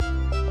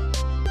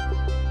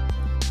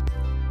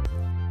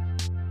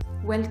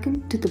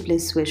Welcome to the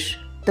Bliss Wish,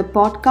 the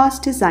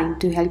podcast designed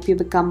to help you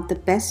become the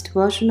best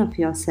version of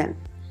yourself.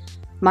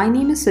 My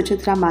name is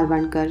Suchitra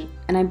Malvankar,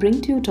 and I bring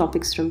to you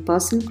topics from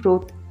personal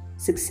growth,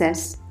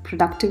 success,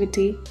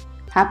 productivity,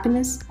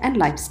 happiness, and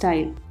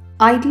lifestyle.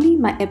 Ideally,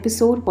 my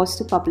episode was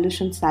to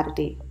publish on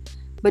Saturday,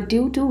 but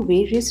due to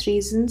various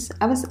reasons,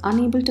 I was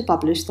unable to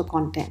publish the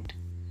content.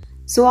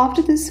 So,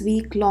 after this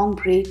week long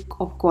break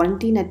of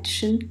quarantine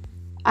edition,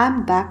 I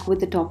am back with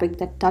the topic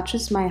that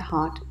touches my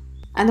heart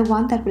and the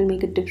one that will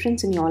make a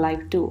difference in your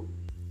life too.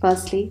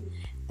 Firstly,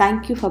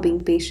 thank you for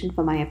being patient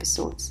for my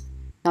episodes.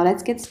 Now,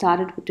 let's get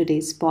started with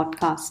today's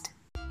podcast.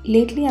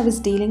 Lately, I was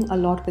dealing a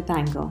lot with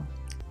anger.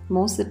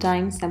 Most of the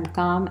times, I'm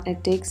calm and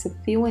it takes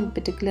a few in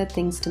particular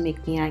things to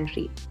make me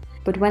angry.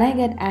 But when I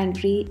get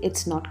angry,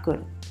 it's not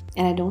good.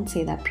 And I don't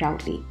say that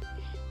proudly.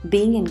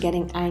 Being and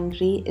getting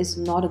angry is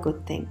not a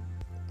good thing.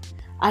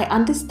 I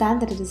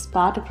understand that it is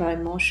part of our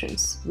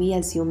emotions. We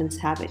as humans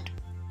have it.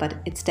 But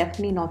it's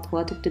definitely not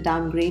worth it to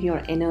downgrade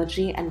your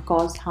energy and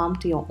cause harm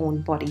to your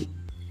own body.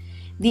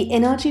 The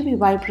energy we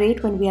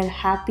vibrate when we are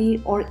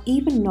happy or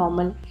even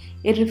normal,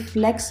 it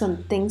reflects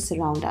on things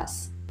around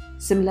us.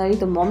 Similarly,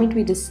 the moment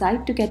we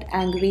decide to get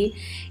angry,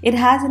 it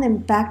has an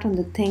impact on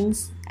the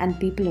things and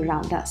people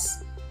around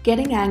us.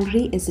 Getting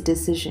angry is a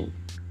decision.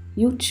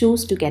 You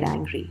choose to get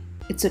angry.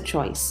 It's a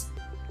choice.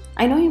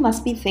 I know you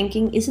must be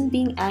thinking, isn't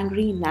being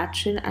angry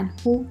natural, and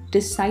who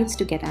decides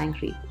to get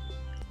angry?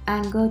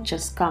 Anger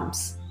just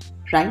comes,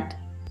 right?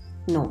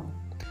 No.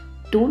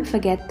 Don't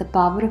forget the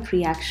power of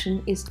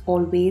reaction is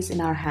always in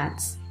our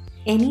hands.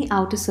 Any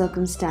outer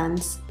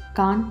circumstance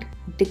can't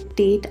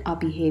dictate our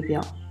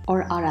behavior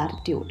or our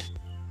attitude.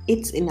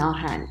 It's in our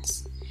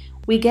hands.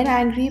 We get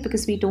angry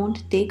because we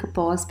don't take a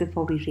pause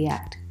before we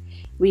react.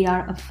 We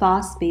are a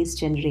fast-paced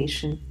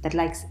generation that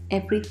likes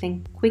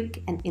everything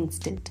quick and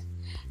instant.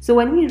 So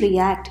when we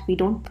react, we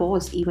don't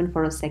pause even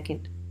for a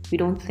second. We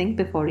don't think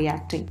before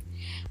reacting.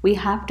 We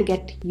have to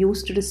get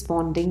used to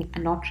responding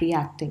and not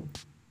reacting.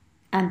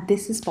 And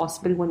this is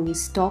possible when we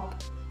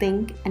stop,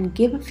 think, and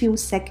give a few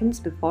seconds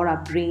before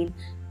our brain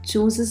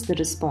chooses the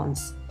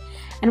response.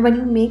 And when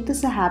you make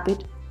this a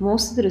habit,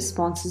 most of the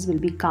responses will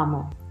be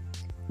calmer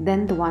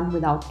than the one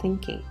without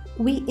thinking.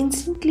 We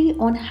instantly,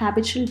 on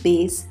habitual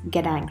base,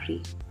 get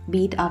angry,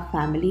 be it our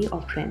family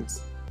or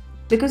friends,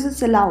 because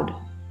it's allowed.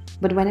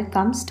 But when it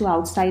comes to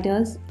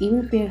outsiders, even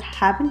if we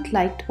haven't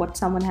liked what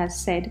someone has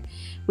said,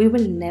 we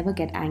will never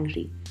get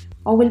angry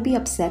or will be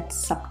upset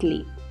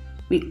subtly.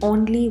 We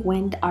only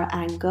vent our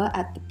anger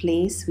at the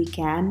place we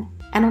can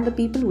and on the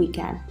people we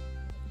can.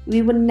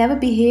 We will never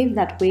behave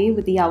that way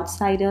with the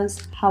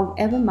outsiders,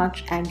 however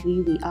much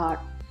angry we are.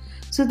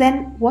 So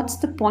then, what's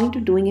the point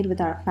of doing it with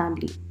our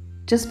family?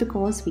 Just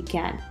because we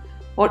can,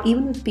 or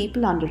even with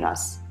people under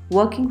us,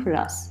 working for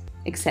us,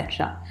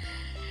 etc.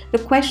 The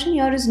question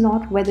here is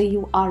not whether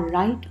you are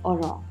right or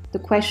wrong. The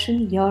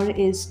question here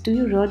is, do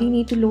you really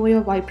need to lower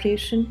your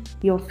vibration,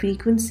 your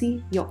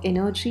frequency, your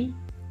energy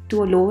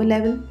to a lower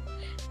level?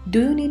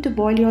 Do you need to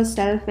boil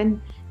yourself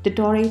and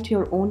deteriorate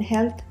your own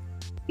health?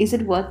 Is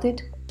it worth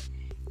it?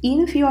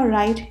 Even if you are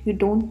right, you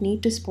don't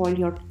need to spoil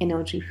your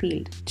energy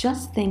field.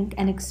 Just think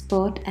an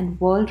expert and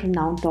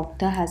world-renowned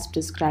doctor has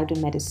prescribed a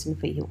medicine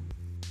for you.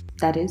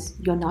 That is,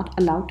 you're not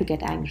allowed to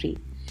get angry.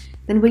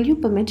 Then will you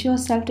permit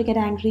yourself to get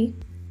angry?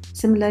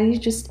 Similarly,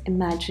 just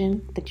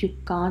imagine that you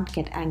can't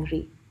get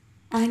angry.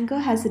 Anger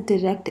has a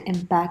direct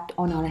impact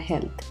on our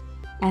health,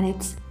 and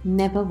it's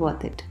never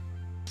worth it.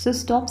 So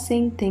stop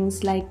saying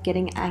things like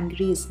getting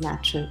angry is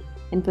natural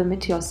and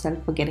permit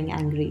yourself for getting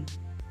angry.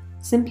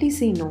 Simply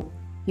say no.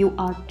 You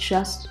are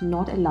just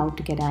not allowed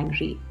to get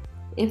angry.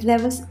 If there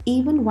was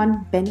even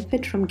one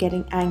benefit from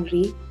getting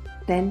angry,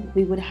 then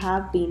we would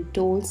have been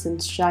told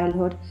since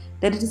childhood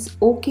that it is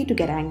okay to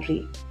get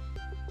angry.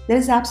 There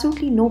is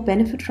absolutely no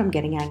benefit from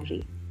getting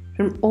angry.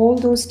 From all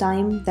those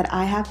times that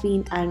I have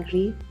been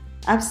angry,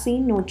 I've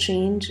seen no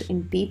change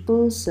in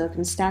people,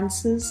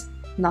 circumstances,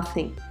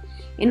 nothing.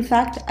 In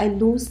fact, I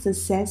lose the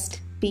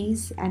zest,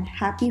 peace, and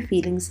happy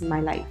feelings in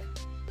my life.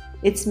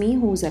 It's me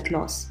who's at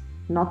loss,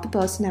 not the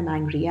person I'm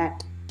angry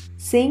at.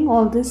 Saying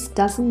all this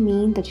doesn't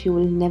mean that you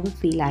will never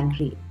feel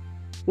angry.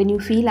 When you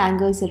feel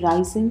anger is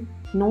arising,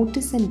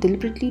 notice and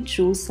deliberately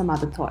choose some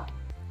other thought.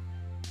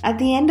 At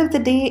the end of the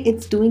day,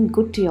 it's doing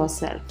good to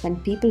yourself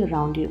and people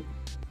around you.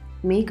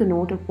 Make a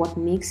note of what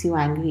makes you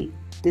angry.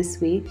 This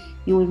way,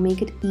 you will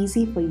make it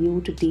easy for you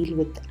to deal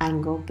with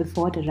anger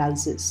before it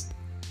arises.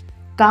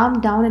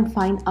 Calm down and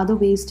find other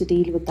ways to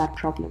deal with that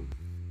problem.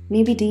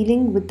 Maybe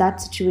dealing with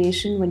that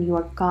situation when you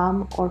are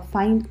calm, or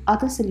find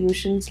other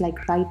solutions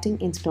like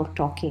writing instead of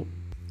talking.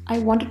 I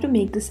wanted to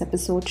make this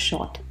episode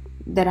short.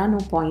 There are no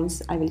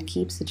points I will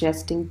keep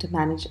suggesting to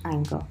manage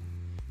anger.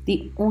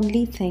 The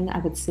only thing I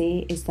would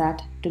say is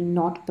that do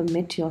not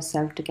permit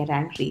yourself to get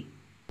angry.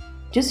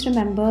 Just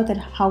remember that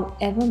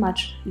however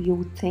much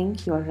you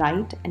think you're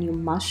right and you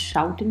must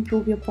shout and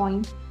prove your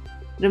point,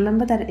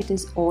 remember that it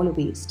is all a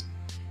waste.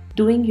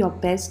 Doing your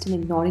best and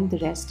ignoring the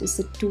rest is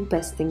the two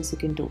best things you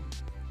can do.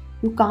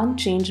 You can't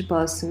change a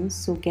person,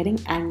 so getting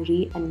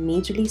angry and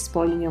majorly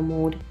spoiling your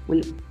mood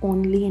will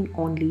only and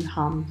only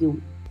harm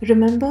you.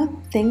 Remember,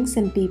 things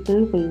and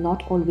people will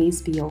not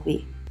always be your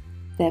way.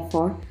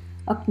 Therefore,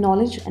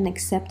 acknowledge and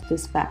accept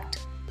this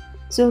fact.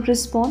 So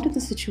respond to the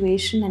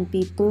situation and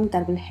people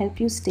that will help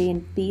you stay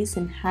in peace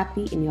and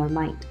happy in your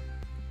mind.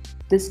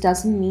 This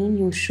doesn't mean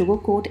you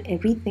sugarcoat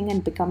everything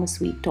and become a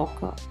sweet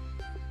talker.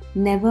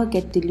 Never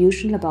get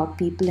delusional about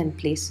people and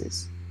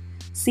places.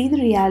 See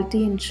the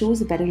reality and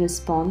choose a better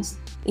response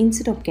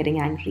instead of getting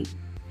angry.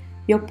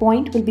 Your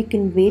point will be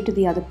conveyed to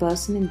the other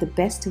person in the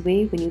best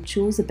way when you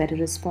choose a better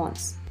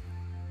response,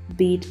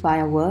 be it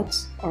via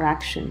words or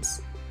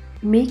actions.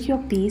 Make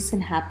your peace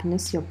and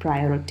happiness your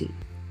priority,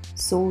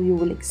 so you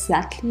will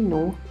exactly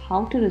know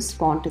how to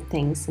respond to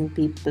things and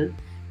people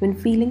when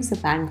feelings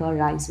of anger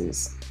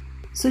arises.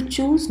 So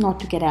choose not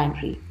to get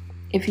angry.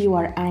 If you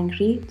are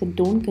angry, then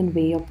don't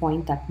convey your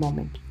point that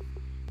moment.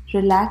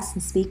 Relax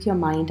and speak your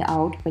mind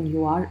out when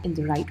you are in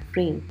the right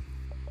frame.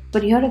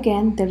 But here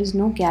again, there is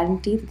no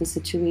guarantee that the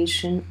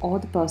situation or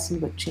the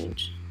person would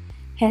change.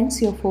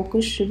 Hence, your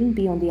focus shouldn't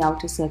be on the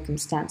outer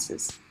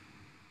circumstances.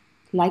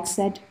 Like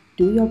said,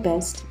 do your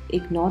best,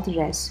 ignore the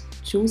rest,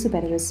 choose a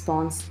better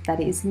response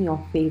that is in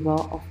your favor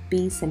of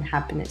peace and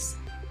happiness,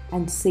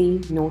 and say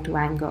no to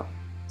anger.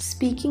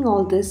 Speaking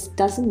all this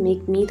doesn't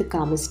make me the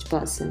calmest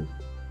person.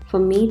 For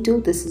me too,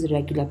 this is a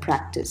regular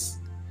practice.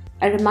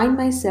 I remind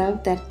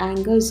myself that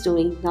anger is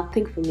doing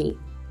nothing for me,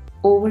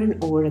 over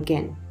and over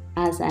again,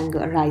 as anger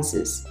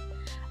arises.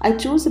 I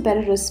choose a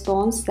better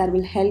response that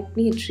will help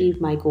me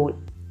achieve my goal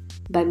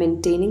by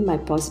maintaining my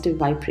positive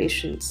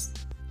vibrations.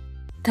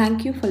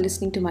 Thank you for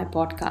listening to my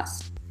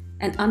podcast.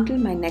 And until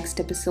my next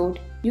episode,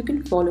 you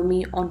can follow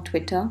me on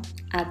Twitter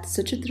at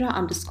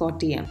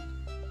Suchitra_DM.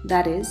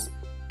 That is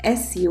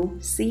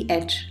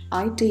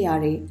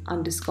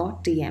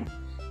SUCHITRA_DM,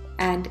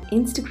 and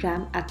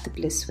Instagram at The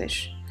Bliss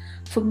Wish.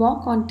 For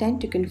more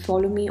content, you can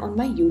follow me on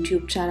my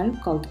YouTube channel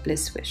called The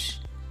Bliss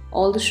Wish.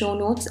 All the show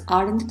notes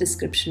are in the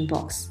description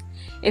box.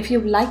 If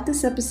you've liked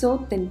this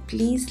episode, then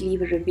please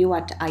leave a review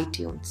at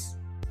iTunes.